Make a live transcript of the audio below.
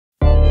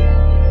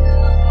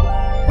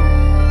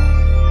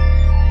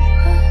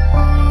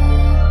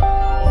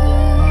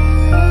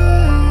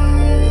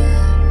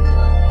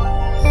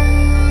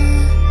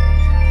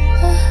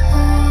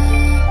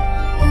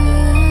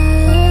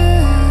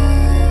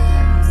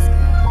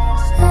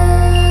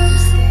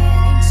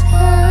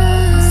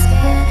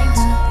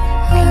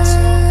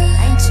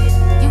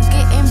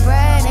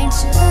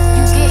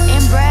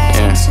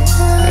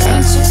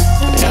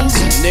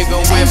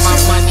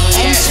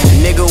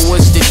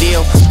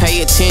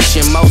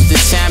attention. Most of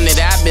the time that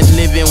I've been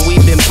living,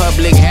 we've been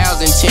public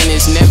housing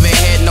tenants. Never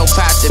had no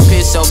pot to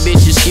piss, so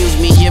bitch, excuse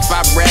me if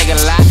I brag a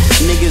lot.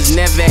 Niggas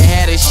never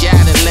had a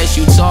shot unless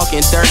you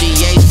talking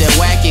 38s that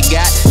whack it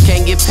got.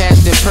 Can't get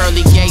past them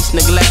pearly gates,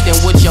 neglecting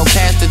what your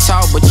pastor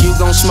taught. But you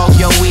gon' smoke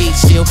your weed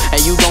still,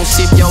 and you gon'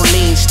 sip your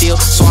lean still.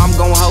 So I'm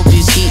gon' hold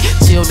this heat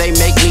till they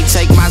make me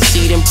take my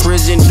seat in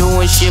prison,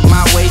 doing shit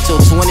my way till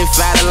 25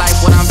 to life.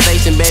 What I'm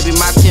facing, baby,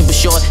 my temper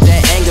short.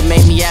 That anger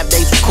made me have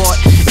dates with court.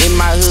 In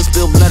my hood,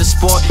 spill blood of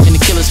sport, and the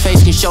killer's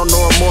face can show no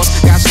remorse.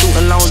 Got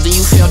student loans, and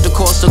you felt the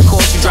course. Of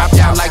course, you dropped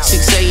out like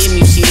 6 a.m.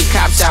 You see the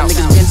cops out.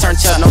 Niggas been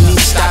turned up, no need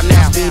to stop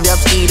now.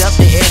 Speed up,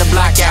 the air to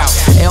block out.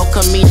 El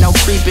Camino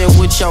creeping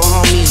with your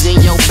homies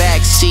in your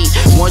backseat.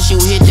 Once you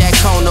hit that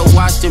corner,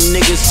 watch them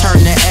niggas turn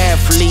to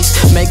athletes.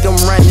 Make them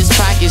run his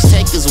pockets,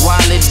 take his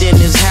wallet, then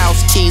his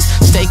house keys.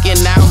 Staking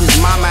out his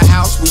mama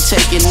house, we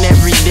taking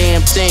every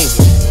damn thing.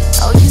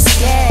 Oh, you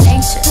scared,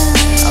 ain't you?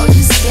 Oh,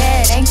 you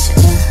scared, ain't you?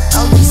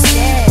 Oh, you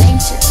scared,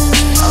 ain't you?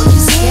 Oh, you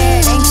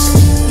scared, ain't you?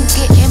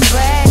 You getting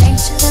bread,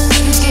 ain't you?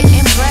 You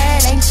getting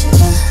bread, ain't you?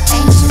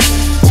 Ain't you?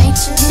 Ain't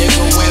you?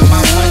 Nigga, where my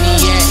money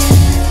at?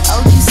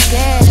 Oh, you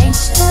scared, ain't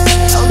you?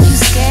 Oh, you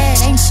scared,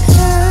 ain't you?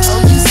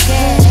 Oh, you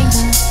scared, ain't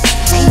you?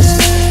 Ain't you?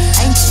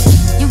 Ain't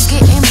you? You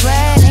getting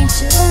bread, ain't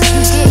you?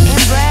 You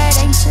getting bread,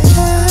 ain't you?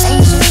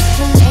 Ain't you?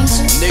 Ain't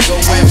you? Nigga,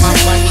 where my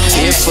money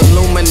at? If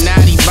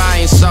Illuminati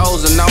buying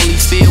souls and only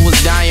fear was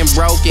dying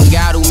broken,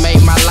 God who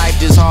made my life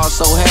this hard,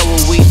 so hell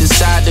will we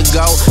decide to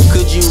go?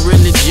 Could you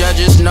really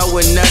judge us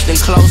knowing nothing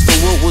close to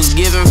what was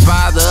given?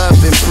 Father up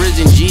in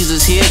prison,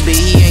 Jesus here, but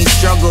he ain't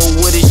struggled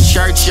with his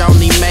church,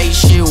 only made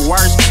shit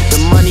worse. The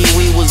money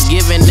we was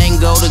given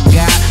ain't go to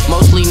God.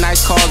 Mostly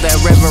nice calls that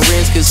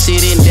reverence could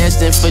sit in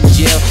destined for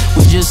jail.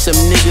 We just some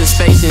niggas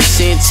facing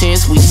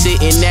sentence. We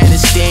sitting at a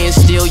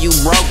standstill. You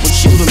broke, but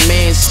you the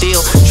man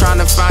still. Trying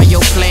to find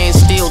your plan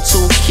still.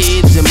 2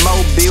 kids and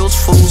more bills,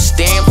 food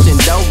stamps and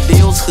dope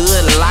deals.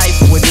 Hood life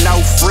with no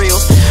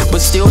frills,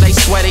 but still they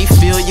swear they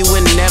feel you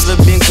and never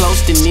been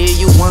close to near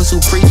you. Ones who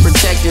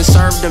pre-protect and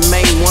serve the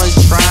main ones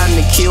trying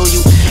to kill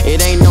you. It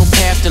ain't no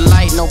path to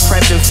light, no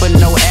prepping for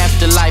no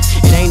afterlife.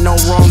 It ain't no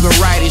wrong or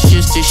right, it's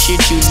just the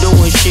shit you do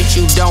and shit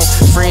you don't.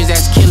 Friends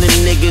that's killing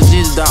niggas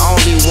is the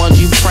only ones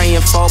you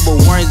praying for, but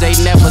words they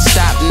never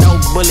stop,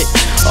 no bullet.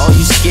 Oh,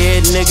 you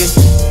scared, nigga?